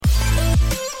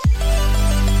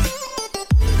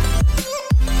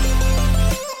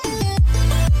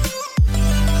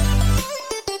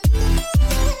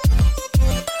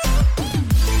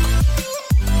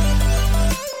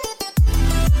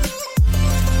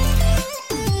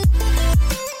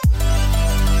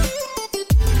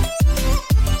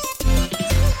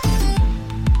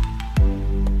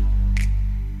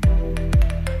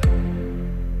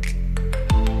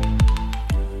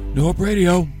Hope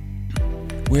Radio.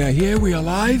 We are here. We are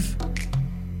live.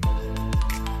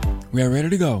 We are ready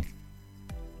to go.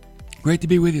 Great to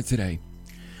be with you today.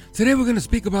 Today we're going to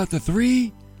speak about the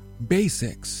three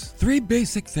basic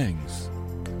things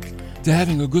to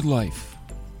having a good life.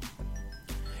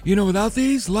 You know, without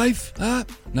these, life,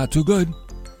 not too good.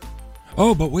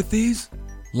 Oh, but with these,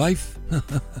 life,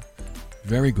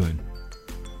 very good.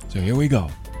 So here we go.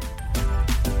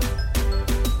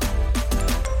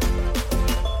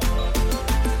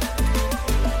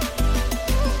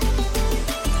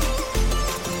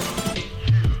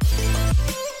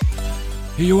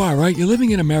 Here you are, right? You're living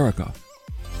in America.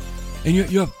 And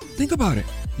you're think about it.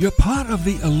 You're part of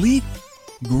the elite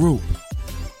group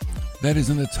that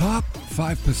is in the top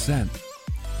 5%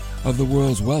 of the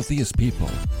world's wealthiest people.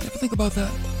 You ever think about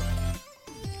that?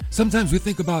 Sometimes we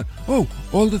think about,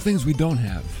 all the things we don't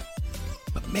have.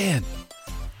 But man,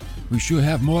 we sure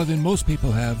have more than most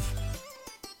people have.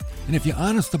 And if you're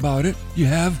honest about it, you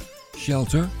have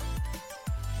shelter,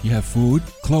 you have food,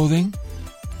 clothing,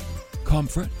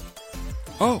 comfort,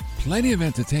 plenty of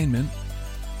entertainment,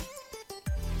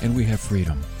 and we have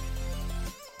freedom.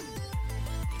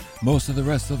 Most of the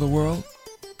rest of the world,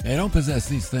 they don't possess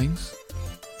these things.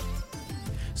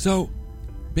 So,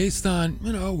 based on,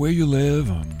 where you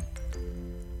live,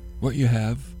 what you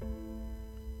have,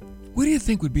 what do you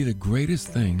think would be the greatest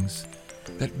things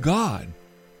that God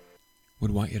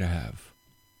would want you to have?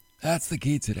 That's the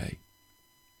key today.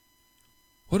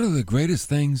 What are the greatest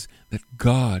things that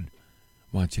God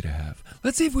wants you to have?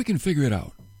 Let's see if we can figure it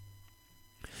out.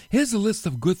 Here's a list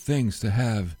of good things to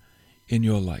have in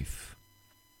your life.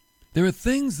 There are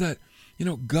things that,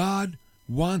 God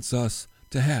wants us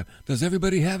to have. Does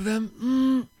everybody have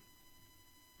them?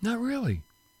 Not really.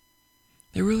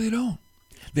 They really don't.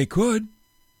 They could.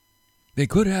 They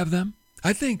could have them.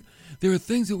 I think there are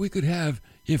things that we could have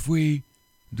if we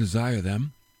desire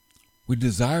them. We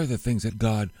desire the things that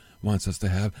God wants us to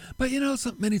have. But,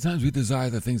 many times we desire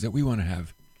the things that we want to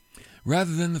have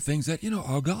rather than the things that,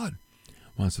 our God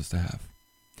wants us to have.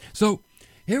 So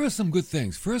here are some good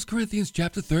things. 1 Corinthians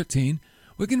chapter 13,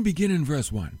 we're going to begin in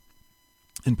verse 1.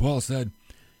 And Paul said,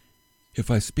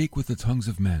 "If I speak with the tongues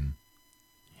of men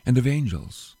and of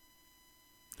angels,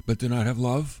 but do not have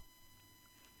love,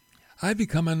 I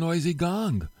become a noisy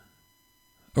gong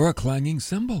or a clanging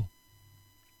cymbal.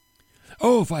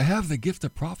 If I have the gift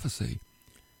of prophecy,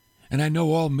 and I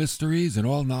know all mysteries and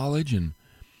all knowledge, and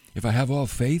if I have all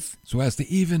faith so as to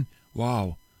even,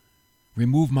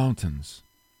 remove mountains.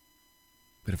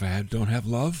 But if I don't have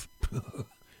love,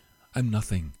 I'm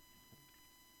nothing.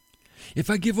 If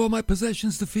I give all my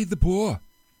possessions to feed the poor,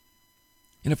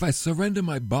 and if I surrender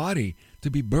my body to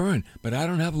be burned, but I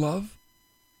don't have love,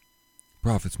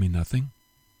 profits me nothing."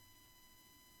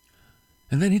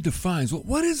 And then he defines,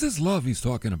 what is this love he's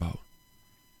talking about?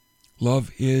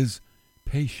 Love is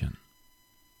patient.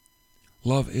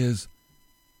 Love is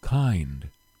kind.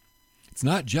 It's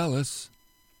not jealous.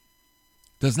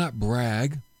 Does not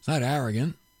brag. It's not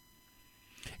arrogant.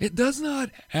 It does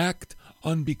not act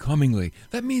unbecomingly.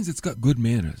 That means it's got good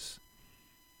manners.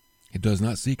 It does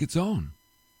not seek its own.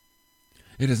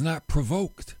 It is not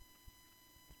provoked.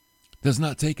 Does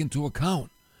not take into account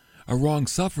a wrong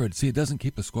suffered. See, it doesn't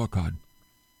keep a scorecard.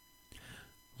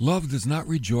 Love does not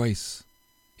rejoice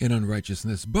in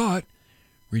unrighteousness, but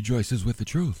rejoices with the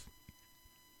truth.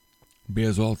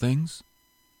 Bears all things,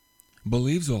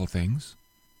 believes all things,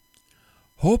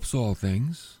 hopes all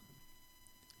things,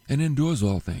 and endures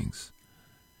all things.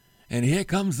 And here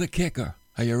comes the kicker.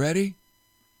 Are you ready?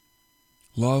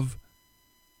 Love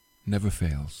never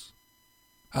fails.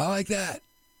 I like that.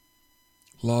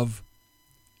 Love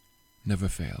never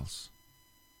fails.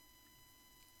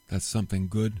 That's something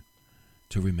good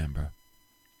to remember.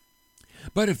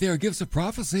 But if there are gifts of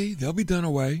prophecy, they'll be done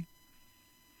away.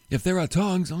 If there are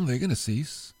tongues, they're going to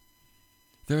cease.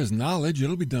 If there is knowledge,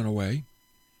 it'll be done away.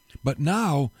 But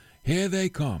now, here they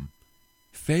come.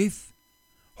 Faith,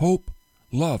 hope,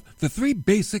 love. The three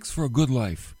basics for a good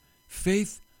life.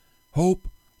 Faith, hope,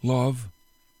 love.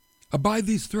 Abide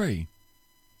these three.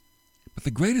 But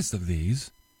the greatest of these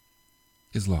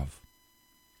is love.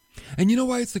 And you know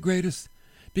why it's the greatest?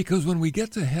 Because when we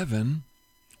get to heaven,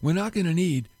 we're not going to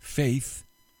need faith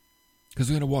because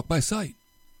we're going to walk by sight.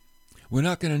 We're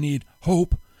not going to need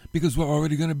hope because we're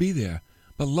already going to be there.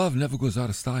 But love never goes out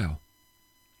of style.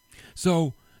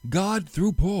 So God,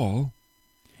 through Paul,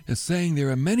 is saying there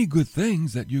are many good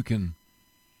things that you can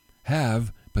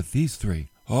have, but these three,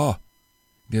 they're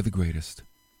the greatest.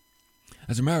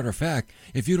 As a matter of fact,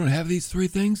 if you don't have these three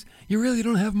things, you really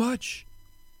don't have much.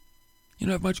 You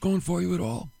don't have much going for you at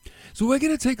all. So we're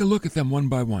going to take a look at them one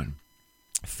by one.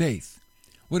 Faith.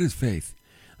 What is faith?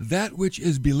 That which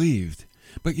is believed.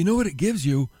 But you know what it gives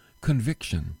you?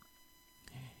 Conviction.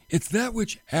 It's that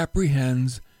which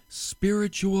apprehends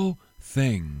spiritual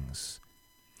things.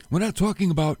 We're not talking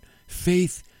about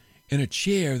faith in a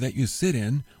chair that you sit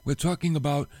in. We're talking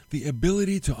about the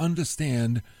ability to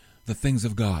understand the things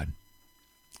of God.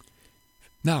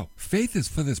 Now, faith is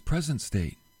for this present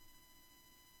state.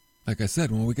 Like I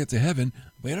said, when we get to heaven,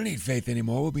 we don't need faith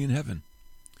anymore. We'll be in heaven.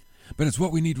 But it's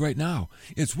what we need right now.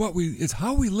 It's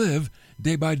how we live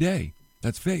day by day.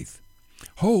 That's faith.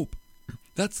 Hope,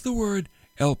 that's the word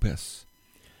elpis.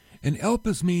 And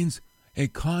elpis means a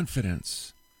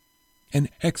confidence, an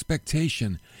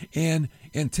expectation, an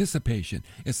anticipation.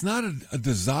 It's not a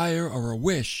desire or a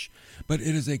wish, but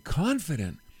it is a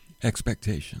confident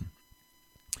expectation.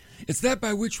 It's that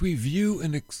by which we view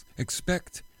and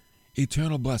expect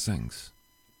eternal blessings.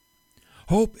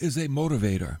 Hope is a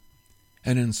motivator,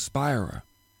 an inspirer.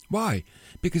 Why?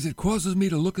 Because it causes me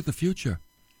to look at the future.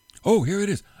 Oh, here it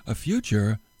is. A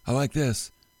future, I like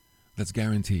this, that's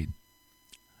guaranteed.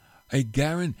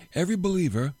 Every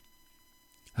believer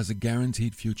has a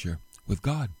guaranteed future with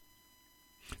God.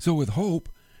 So with hope,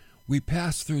 we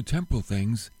pass through temporal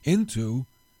things into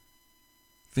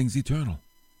things eternal.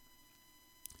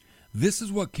 This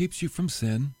is what keeps you from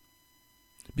sin,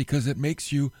 because it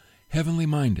makes you heavenly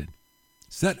minded.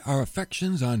 Set our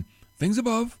affections on things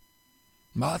above,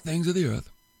 not things of the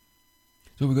earth.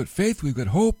 So we've got faith, we've got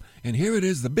hope, and here it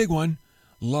is, the big one,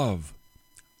 love.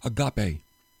 Agape.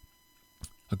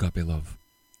 Agape love.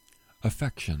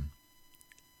 Affection.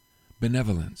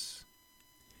 Benevolence.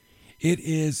 It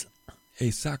is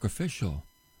a sacrificial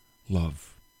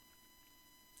love.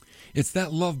 It's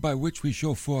that love by which we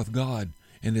show forth God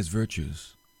and his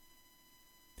virtues.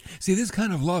 See, this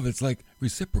kind of love, it's like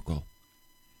reciprocal.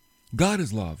 God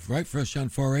is love, right? 1 John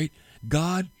 4:8.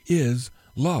 God is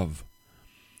love.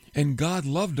 And God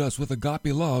loved us with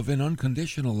agape love and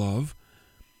unconditional love.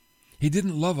 He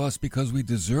didn't love us because we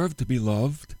deserved to be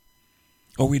loved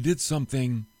or we did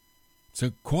something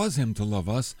to cause him to love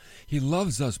us. He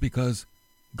loves us because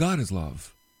God is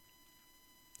love.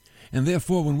 And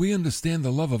therefore, when we understand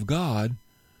the love of God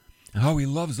and how he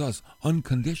loves us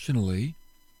unconditionally,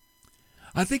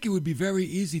 I think it would be very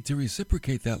easy to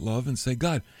reciprocate that love and say,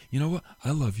 God, you know what?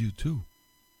 I love you too.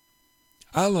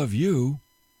 I love you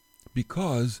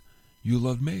because you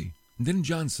loved me. And didn't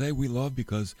John say we love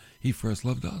because he first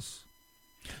loved us?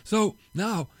 So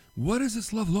now, what does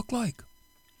this love look like?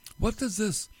 What does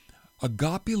this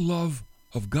agape love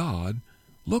of God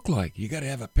look like? You got to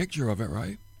have a picture of it,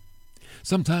 right?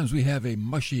 Sometimes we have a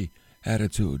mushy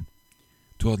attitude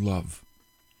toward love.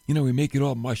 You know, we make it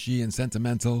all mushy and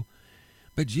sentimental.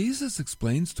 But Jesus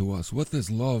explains to us what this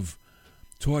love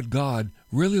toward God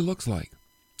really looks like.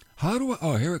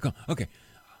 Here it comes. Okay.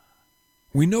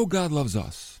 We know God loves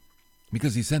us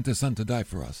because he sent his son to die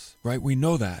for us, right? We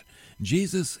know that.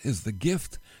 Jesus is the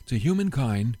gift to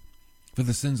humankind for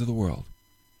the sins of the world.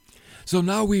 So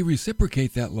now we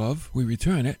reciprocate that love, we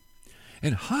return it.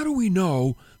 And how do we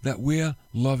know that we're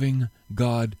loving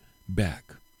God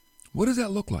back? What does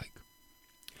that look like?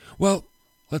 Well,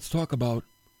 let's talk about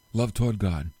love toward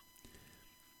God.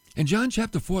 In John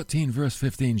chapter 14, verse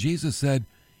 15, Jesus said,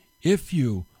 if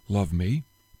you love me,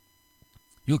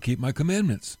 you'll keep my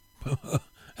commandments.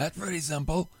 That's pretty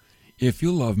simple. If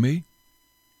you love me,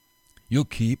 you'll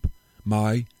keep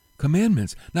my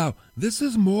commandments. Now, this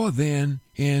is more than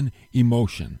an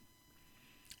emotion.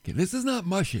 Okay, this is not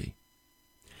mushy.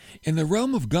 In the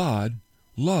realm of God,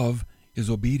 love is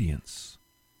obedience.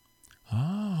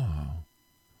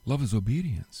 Love is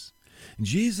obedience.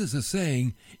 Jesus is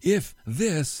saying, if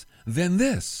this, then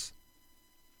this.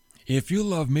 If you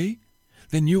love me,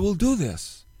 then you will do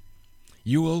this.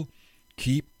 You will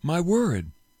keep my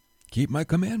word, keep my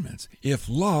commandments. If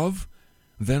love,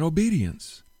 then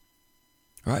obedience.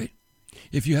 Right?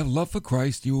 If you have love for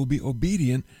Christ, you will be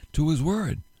obedient to his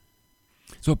word.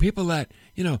 So people that,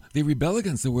 they rebel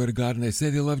against the word of God and they say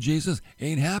they love Jesus,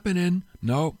 ain't happening.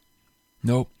 No,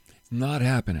 it's not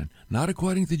happening. Not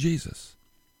according to Jesus.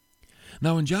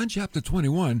 Now in John chapter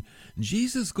 21,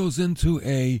 Jesus goes into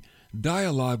a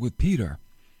dialogue with Peter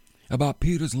about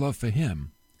Peter's love for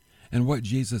him and what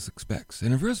Jesus expects.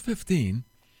 And in verse 15,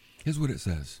 here's what it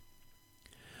says.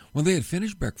 When they had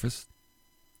finished breakfast,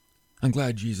 I'm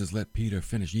glad Jesus let Peter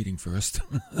finish eating first.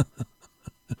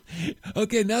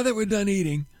 Okay, now that we're done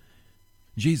eating,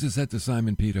 Jesus said to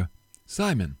Simon Peter,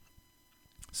 Simon,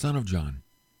 son of John,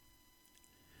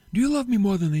 do you love me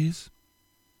more than these?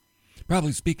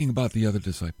 Probably speaking about the other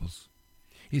disciples.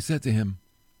 He said to him,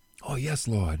 oh, yes,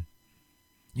 Lord.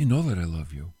 You know that I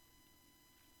love you.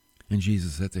 And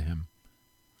Jesus said to him,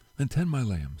 then tend my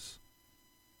lambs.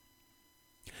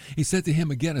 He said to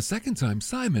him again a second time,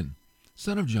 Simon,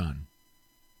 son of John,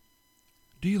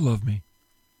 do you love me?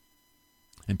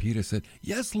 And Peter said,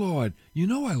 Yes, Lord, you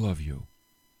know I love you.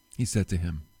 He said to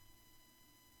him,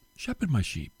 shepherd my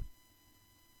sheep.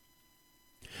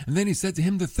 And then he said to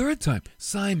him the third time,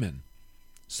 Simon,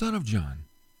 son of John,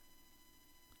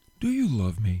 do you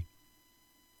love me?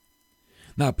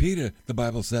 Now Peter, the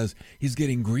Bible says, he's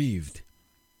getting grieved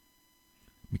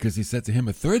because he said to him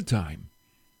a third time,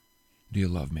 do you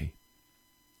love me?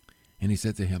 And he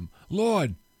said to him,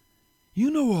 Lord,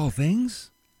 you know all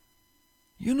things.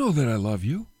 You know that I love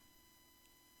you.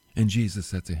 And Jesus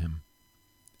said to him,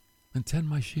 then tend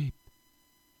my sheep.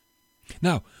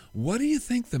 Now, what do you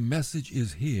think the message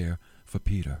is here for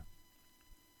Peter?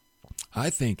 I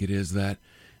think it is that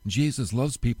Jesus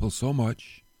loves people so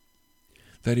much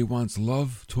that he wants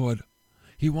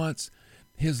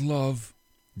his love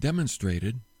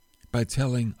demonstrated by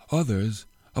telling others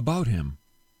about him.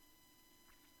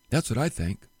 That's what I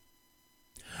think.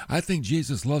 I think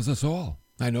Jesus loves us all.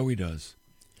 I know he does.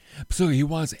 So he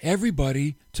wants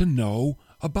everybody to know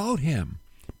about him.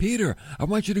 Peter, I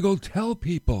want you to go tell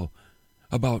people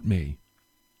about me.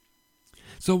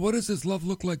 So what does his love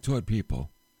look like toward people?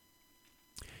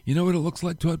 You know what it looks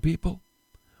like toward people?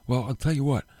 Well, I'll tell you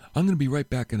what. I'm going to be right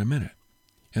back in a minute,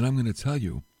 and I'm going to tell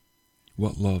you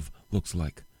what love looks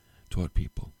like toward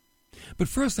people. But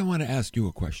first, I want to ask you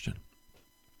a question.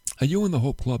 Are you in the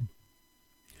Hope Club?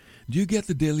 Do you get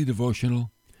the daily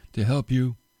devotional to help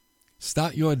you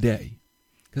start your day?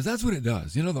 Because that's what it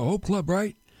does. You know, the Hope Club,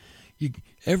 right?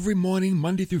 Every morning,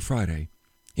 Monday through Friday,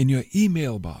 in your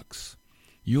email box,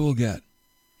 you'll get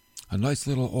a nice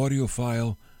little audio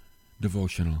file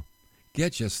devotional.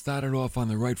 Get you started off on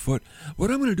the right foot. What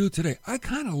I'm going to do today, I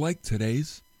kind of like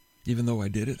today's, even though I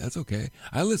did it. That's okay.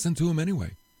 I listen to them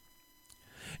anyway.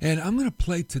 And I'm going to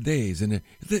play today's. And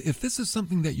if this is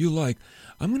something that you like,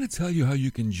 I'm going to tell you how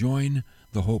you can join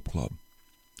the Hope Club.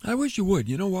 I wish you would.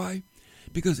 You know why?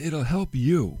 Because it'll help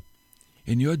you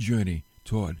in your journey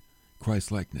toward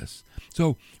Christ-likeness.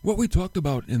 So what we talked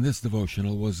about in this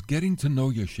devotional was getting to know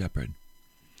your shepherd.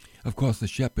 Of course, the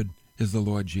shepherd is the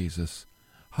Lord Jesus.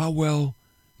 How well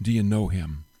do you know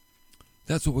him?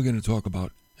 That's what we're going to talk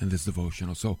about in this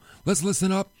devotional. So let's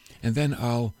listen up, and then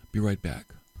I'll be right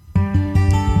back.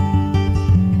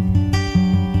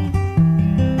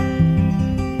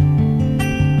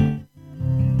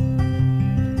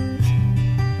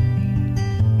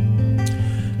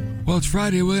 Well, it's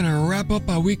Friday. We're going to wrap up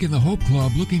our week in the Hope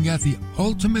Club looking at the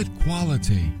ultimate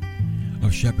quality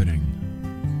of shepherding.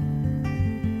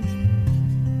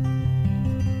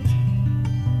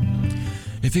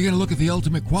 If you're going to look at the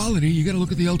ultimate quality, you got to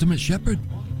look at the ultimate shepherd.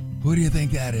 Who do you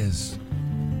think that is?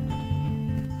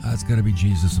 That's got to be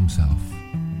Jesus himself.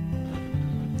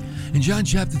 In John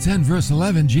chapter 10, verse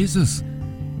 11, Jesus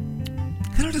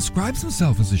kind of describes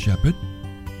himself as a shepherd.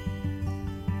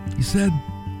 He said,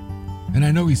 and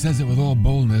I know he says it with all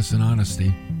boldness and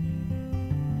honesty,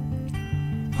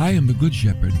 I am the good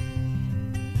shepherd.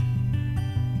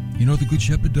 You know what the good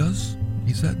shepherd does?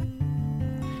 He said,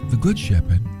 the good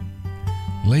shepherd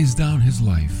lays down his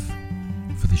life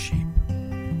for the sheep.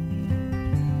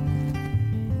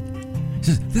 He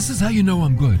says, this is how you know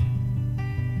I'm good.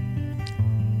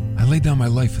 I lay down my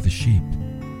life for the sheep.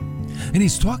 And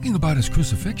he's talking about his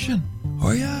crucifixion.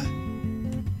 Oh yeah?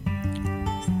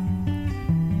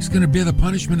 He's going to bear the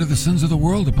punishment of the sins of the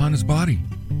world upon his body.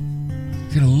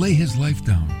 He's going to lay his life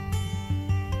down.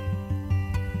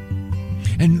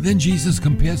 And then Jesus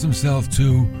compares himself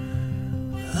to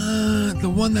the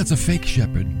one that's a fake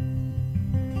shepherd.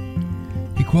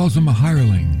 He calls him a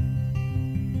hireling.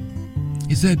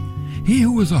 He said, he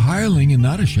who is a hireling and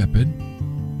not a shepherd,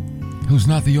 who's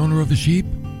not the owner of the sheep,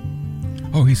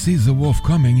 oh, he sees the wolf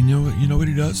coming, and you know what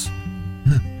he does?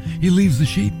 He leaves the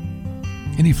sheep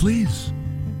and he flees.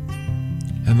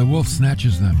 And the wolf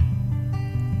snatches them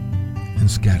and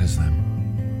scatters them.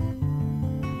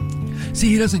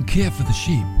 See, he doesn't care for the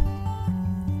sheep.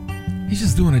 He's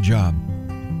just doing a job.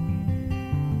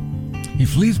 He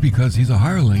flees because he's a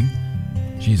hireling,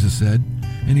 Jesus said,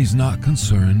 and he's not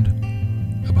concerned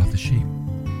about the sheep.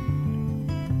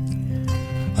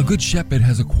 A good shepherd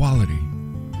has a quality.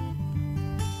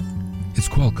 It's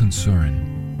called concern.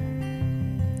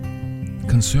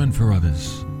 Concern for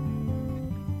others.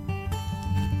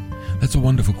 That's a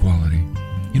wonderful quality.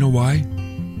 You know why?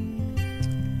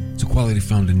 It's a quality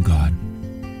found in God.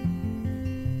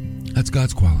 That's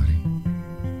God's quality.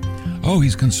 Oh,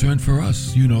 he's concerned for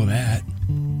us. You know that.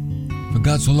 For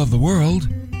God so loved the world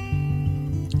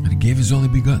that he gave his only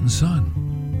begotten Son,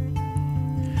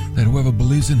 that whoever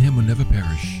believes in him will never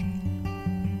perish,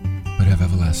 have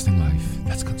everlasting life.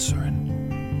 That's concern.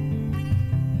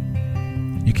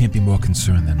 You can't be more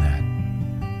concerned than that.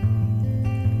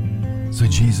 So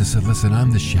Jesus said, listen,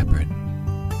 I'm the shepherd.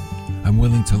 I'm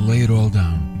willing to lay it all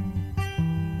down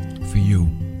for you.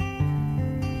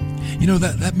 You know,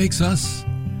 that makes us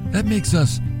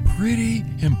pretty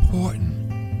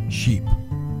important sheep.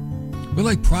 We're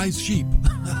like prize sheep.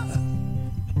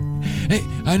 Hey,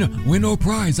 I know, we're no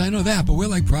prize, I know that, but we're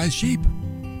like prize sheep.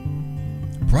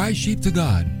 Prize sheep to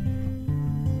God.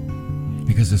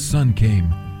 Because the Son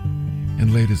came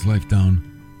and laid his life down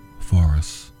for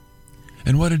us.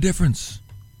 And what a difference.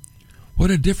 What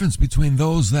a difference between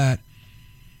those that,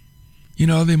 you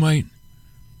know, they might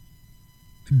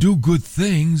do good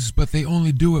things, but they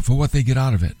only do it for what they get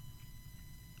out of it.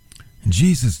 And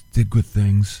Jesus did good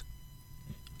things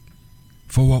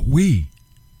for what we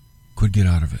could get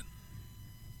out of it.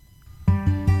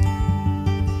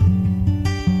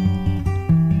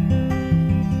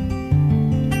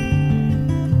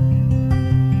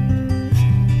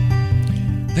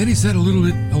 Then he said a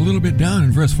little bit down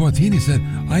in verse 14, he said,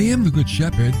 I am the good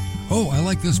shepherd. Oh, I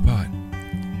like this part.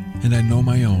 And I know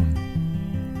my own.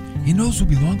 He knows who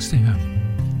belongs to him.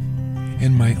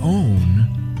 And my own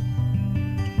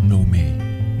know me.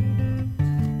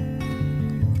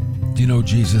 Do you know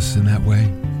Jesus in that way?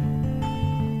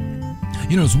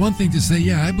 You know, it's one thing to say,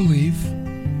 yeah, I believe.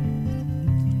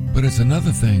 But it's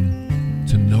another thing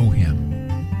to know him.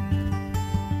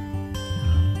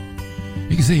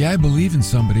 You can say, yeah, I believe in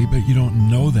somebody, but you don't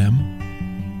know them.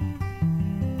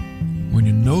 When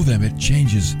you know them, it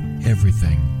changes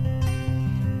everything.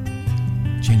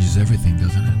 It changes everything,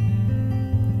 doesn't it?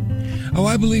 Oh,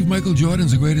 I believe Michael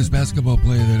Jordan's the greatest basketball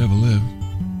player that ever lived.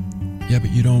 Yeah,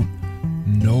 but you don't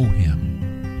know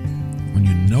him. When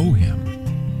you know him,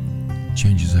 it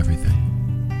changes everything.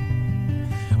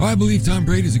 Oh, I believe Tom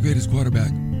Brady's the greatest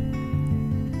quarterback.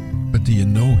 But do you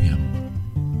know him?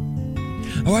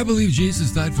 Oh, I believe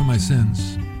Jesus died for my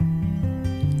sins.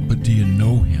 But do you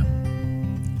know him?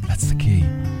 That's the key.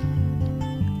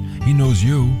 He knows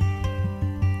you.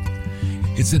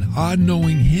 It's in our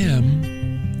knowing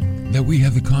him that we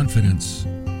have the confidence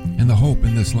and the hope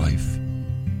in this life.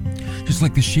 Just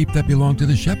like the sheep that belong to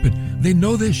the shepherd. They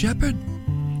know their shepherd.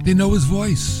 They know his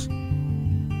voice.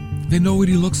 They know what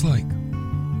he looks like.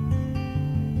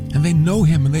 And they know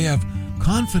him, and they have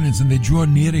confidence, and they draw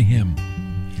near to him.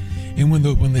 And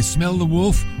when they smell the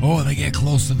wolf, oh, they get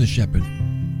close to the shepherd.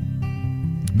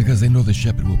 Because they know the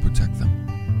shepherd will protect them.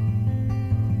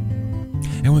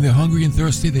 And when they're hungry and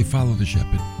thirsty, they follow the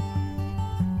shepherd.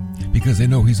 Because they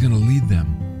know he's going to lead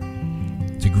them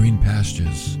to green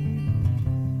pastures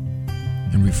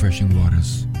and refreshing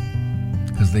waters.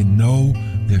 Because they know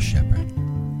their shepherd.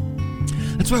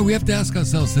 That's why we have to ask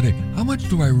ourselves today, how much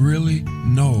do I really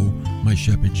know my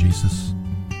shepherd, Jesus?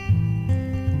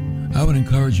 I would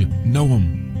encourage you, know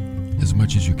him as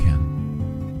much as you can.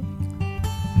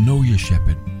 Know your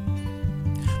shepherd.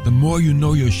 The more you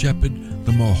know your shepherd,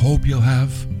 the more hope you'll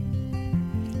have,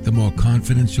 the more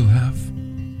confidence you'll have,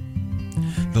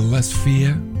 the less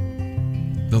fear,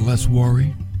 the less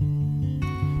worry,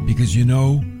 because you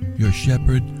know your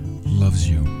shepherd loves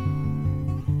you.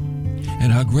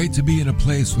 And how great to be in a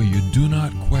place where you do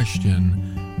not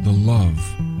question the love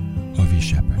of your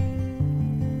shepherd.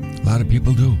 A lot of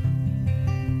people do.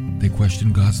 They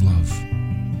question God's love.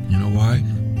 You know why?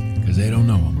 Because they don't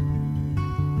know him.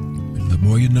 But the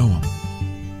more you know him,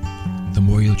 the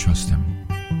more you'll trust him.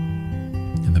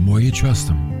 And the more you trust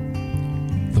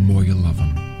him, the more you love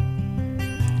him.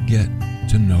 Get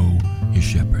to know your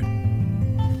shepherd.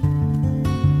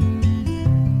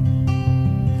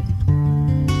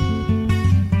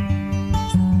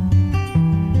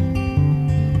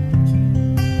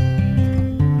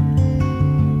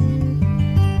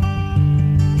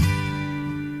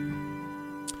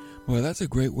 Well, that's a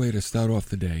great way to start off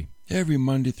the day. Every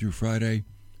Monday through Friday,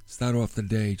 start off the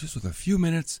day just with a few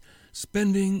minutes,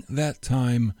 spending that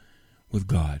time with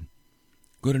God.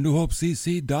 Go to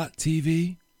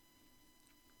newhopecc.tv.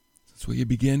 That's where you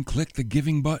begin. Click the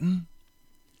giving button.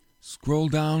 Scroll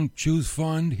down, choose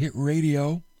fund, hit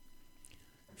radio.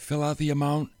 Fill out the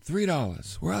amount,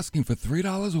 $3. We're asking for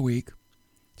 $3 a week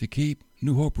to keep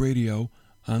New Hope Radio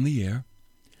on the air.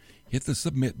 Hit the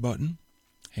submit button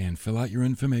and fill out your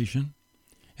information.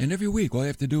 And every week, all you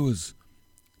have to do is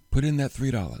put in that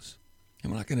 $3.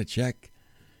 And we're not going to check.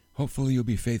 Hopefully you'll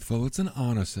be faithful. It's an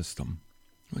honor system.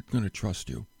 We're not going to trust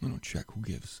you. We don't check who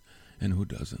gives and who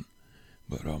doesn't.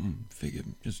 But figure,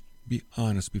 just be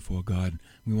honest before God.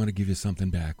 We want to give you something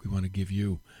back. We want to give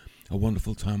you a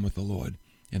wonderful time with the Lord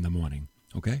in the morning.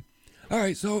 Okay? All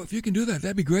right, so if you can do that,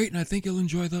 that'd be great. And I think you'll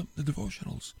enjoy the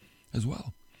devotionals as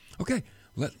well. Okay,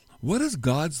 what does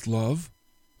God's love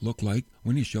look like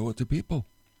when you show it to people?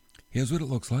 Here's what it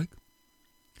looks like.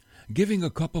 Giving a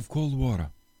cup of cold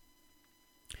water.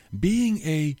 Being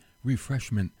a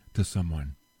refreshment to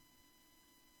someone.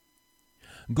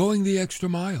 Going the extra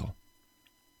mile.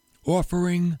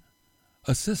 Offering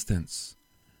assistance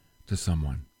to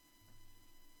someone.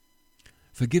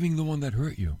 Forgiving the one that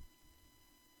hurt you.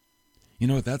 You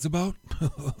know what that's about?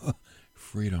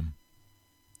 Freedom.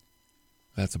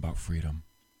 That's about freedom.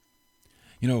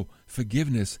 You know,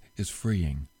 forgiveness is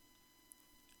freeing.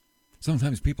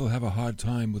 Sometimes people have a hard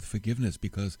time with forgiveness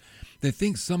because they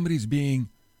think somebody's being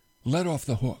let off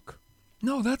the hook.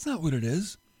 No, that's not what it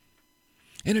is.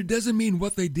 And it doesn't mean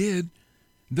what they did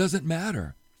doesn't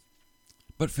matter.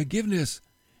 But forgiveness,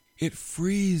 it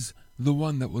frees the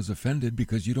one that was offended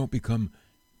because you don't become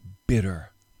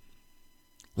bitter.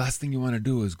 Last thing you want to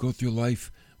do is go through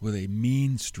life with a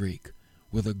mean streak,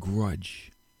 with a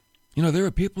grudge. You know, there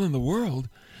are people in the world,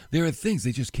 there are things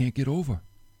they just can't get over.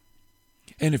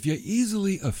 And if you're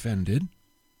easily offended,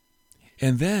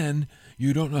 and then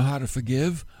you don't know how to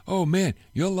forgive, oh man,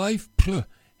 your life,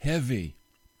 heavy.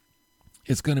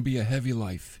 It's going to be a heavy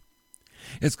life.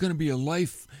 It's going to be a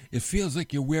life, it feels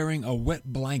like you're wearing a wet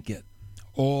blanket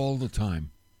all the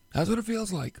time. That's what it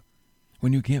feels like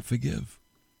when you can't forgive.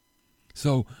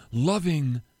 So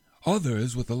loving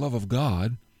others with the love of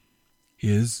God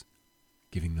is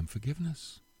giving them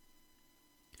forgiveness.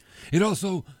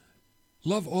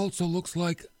 Love also looks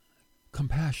like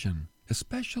compassion,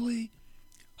 especially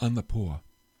on the poor.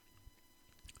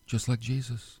 Just like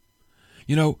Jesus.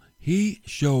 You know, he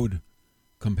showed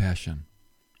compassion.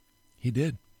 He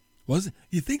did.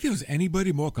 You think there was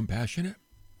anybody more compassionate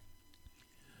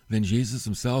than Jesus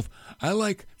himself?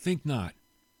 Think not.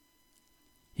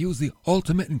 He was the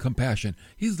ultimate in compassion.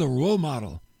 He's the role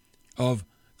model of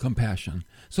compassion.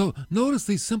 So notice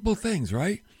these simple things,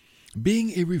 right?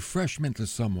 Being a refreshment to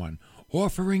someone,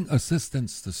 offering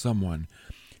assistance to someone,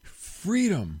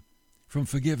 freedom from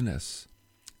forgiveness,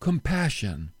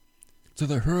 compassion to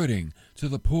the hurting, to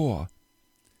the poor.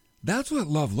 That's what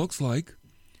love looks like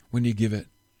when you give it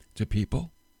to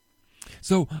people.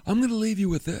 So I'm going to leave you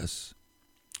with this.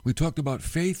 We talked about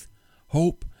faith,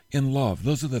 hope, and love.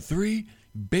 Those are the three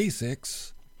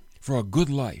basics for a good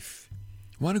life.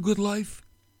 Want a good life?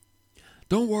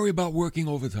 Don't worry about working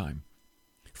overtime.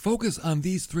 Focus on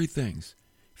these three things.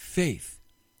 Faith.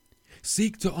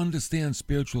 Seek to understand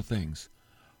spiritual things.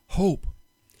 Hope.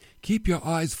 Keep your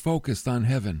eyes focused on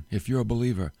heaven if you're a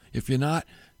believer. If you're not,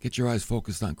 get your eyes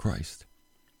focused on Christ.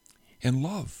 And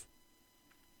love.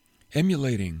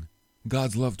 Emulating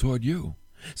God's love toward you.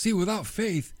 See, without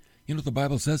faith, you know what the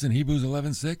Bible says in Hebrews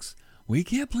 11:6? We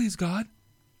can't please God.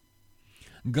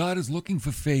 God is looking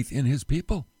for faith in his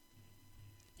people.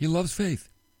 He loves faith.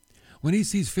 When he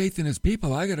sees faith in his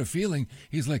people, I got a feeling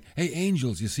he's like, hey,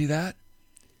 angels, you see that?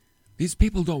 These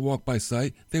people don't walk by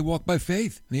sight. They walk by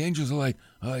faith. And the angels are like,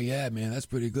 oh, yeah, man, that's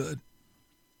pretty good.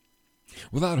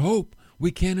 Without hope, we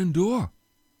can't endure.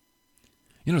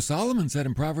 You know, Solomon said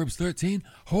in Proverbs 13,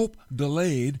 hope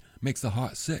delayed makes the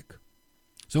heart sick.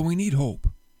 So we need hope.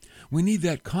 We need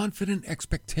that confident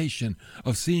expectation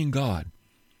of seeing God.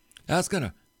 That's going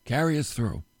to carry us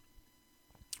through.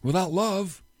 Without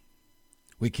love,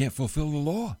 we can't fulfill the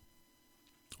law.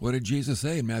 What did Jesus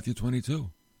say in Matthew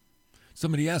 22?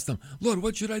 Somebody asked him, Lord,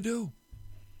 what should I do?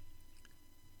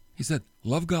 He said,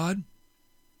 love God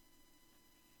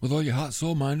with all your heart,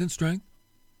 soul, mind, and strength,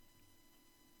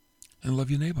 and love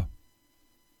your neighbor.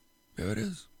 There it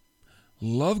is.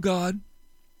 Love God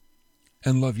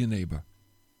and love your neighbor.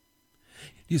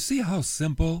 Do you see how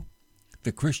simple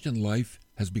the Christian life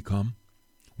has become?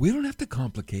 We don't have to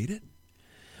complicate it.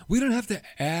 We don't have to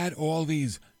add all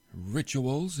these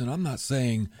rituals, and I'm not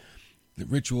saying that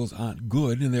rituals aren't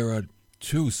good, and there are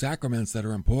two sacraments that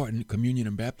are important, communion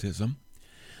and baptism.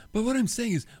 But what I'm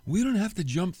saying is we don't have to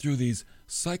jump through these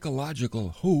psychological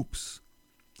hoops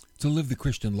to live the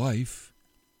Christian life.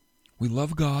 We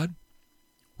love God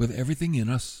with everything in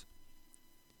us,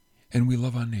 and we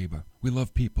love our neighbor. We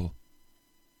love people.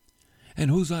 And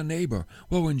who's our neighbor?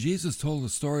 Well, when Jesus told the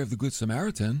story of the Good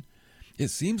Samaritan, it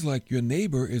seems like your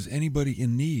neighbor is anybody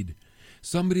in need,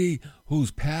 somebody whose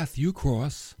path you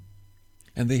cross,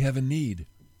 and they have a need.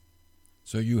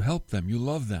 So you help them, you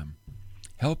love them.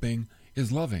 Helping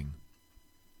is loving.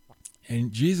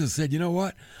 And Jesus said, you know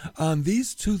what? On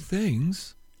these two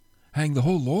things hang the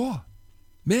whole law.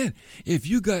 Man, if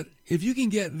you can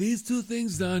get these two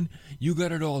things done, you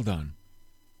got it all done.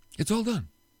 It's all done.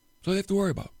 That's all you have to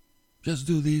worry about. Just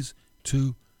do these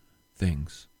two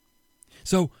things.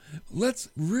 So let's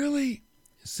really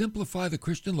simplify the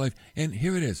Christian life. And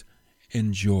here it is.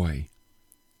 enjoy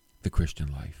the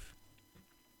Christian life.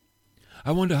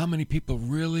 I wonder how many people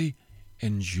really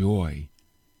enjoy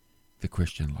the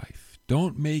Christian life.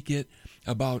 Don't make it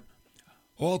about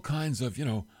all kinds of,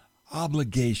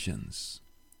 obligations.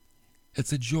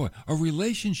 It's a joy. A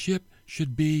relationship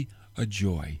should be a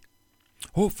joy.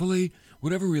 Hopefully,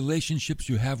 whatever relationships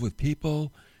you have with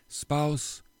people,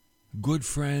 spouse, good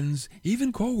friends,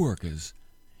 even co-workers,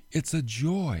 it's a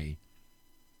joy.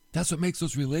 That's what makes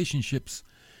those relationships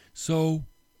so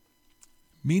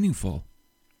meaningful.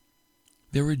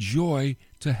 They're a joy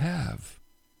to have.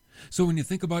 So when you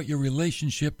think about your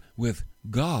relationship with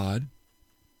God,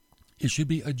 it should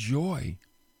be a joy.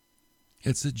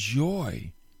 It's a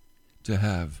joy to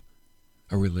have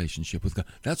a relationship with God.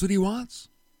 That's what He wants.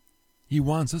 He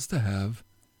wants us to have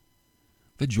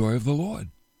the joy of the Lord.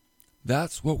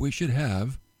 That's what we should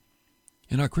have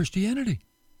in our Christianity.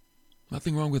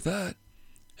 Nothing wrong with that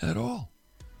at all.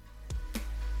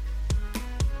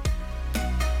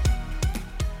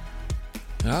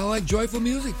 And I like joyful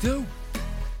music too.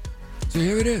 So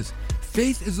here it is.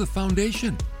 Faith is the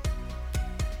foundation.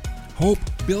 Hope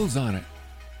builds on it.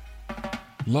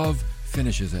 Love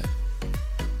finishes it.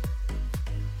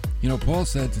 Paul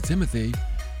said to Timothy,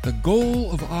 the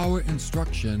goal of our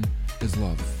instruction is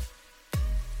love.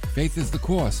 Faith is the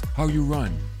course, how you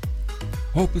run.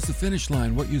 Hope is the finish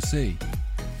line, what you see.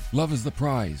 Love is the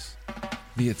prize,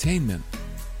 the attainment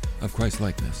of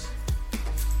Christ-likeness.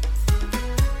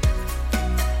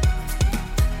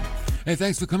 Hey,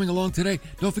 thanks for coming along today.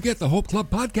 Don't forget the Hope Club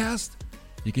podcast.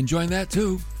 You can join that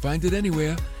too. Find it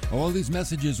anywhere. All these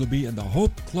messages will be in the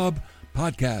Hope Club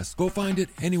podcast. Go find it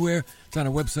anywhere. It's on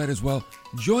our website as well.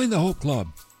 Join the Hope Club.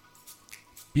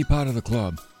 Be part of the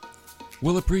club.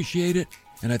 We'll appreciate it,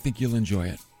 and I think you'll enjoy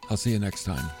it. I'll see you next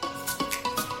time.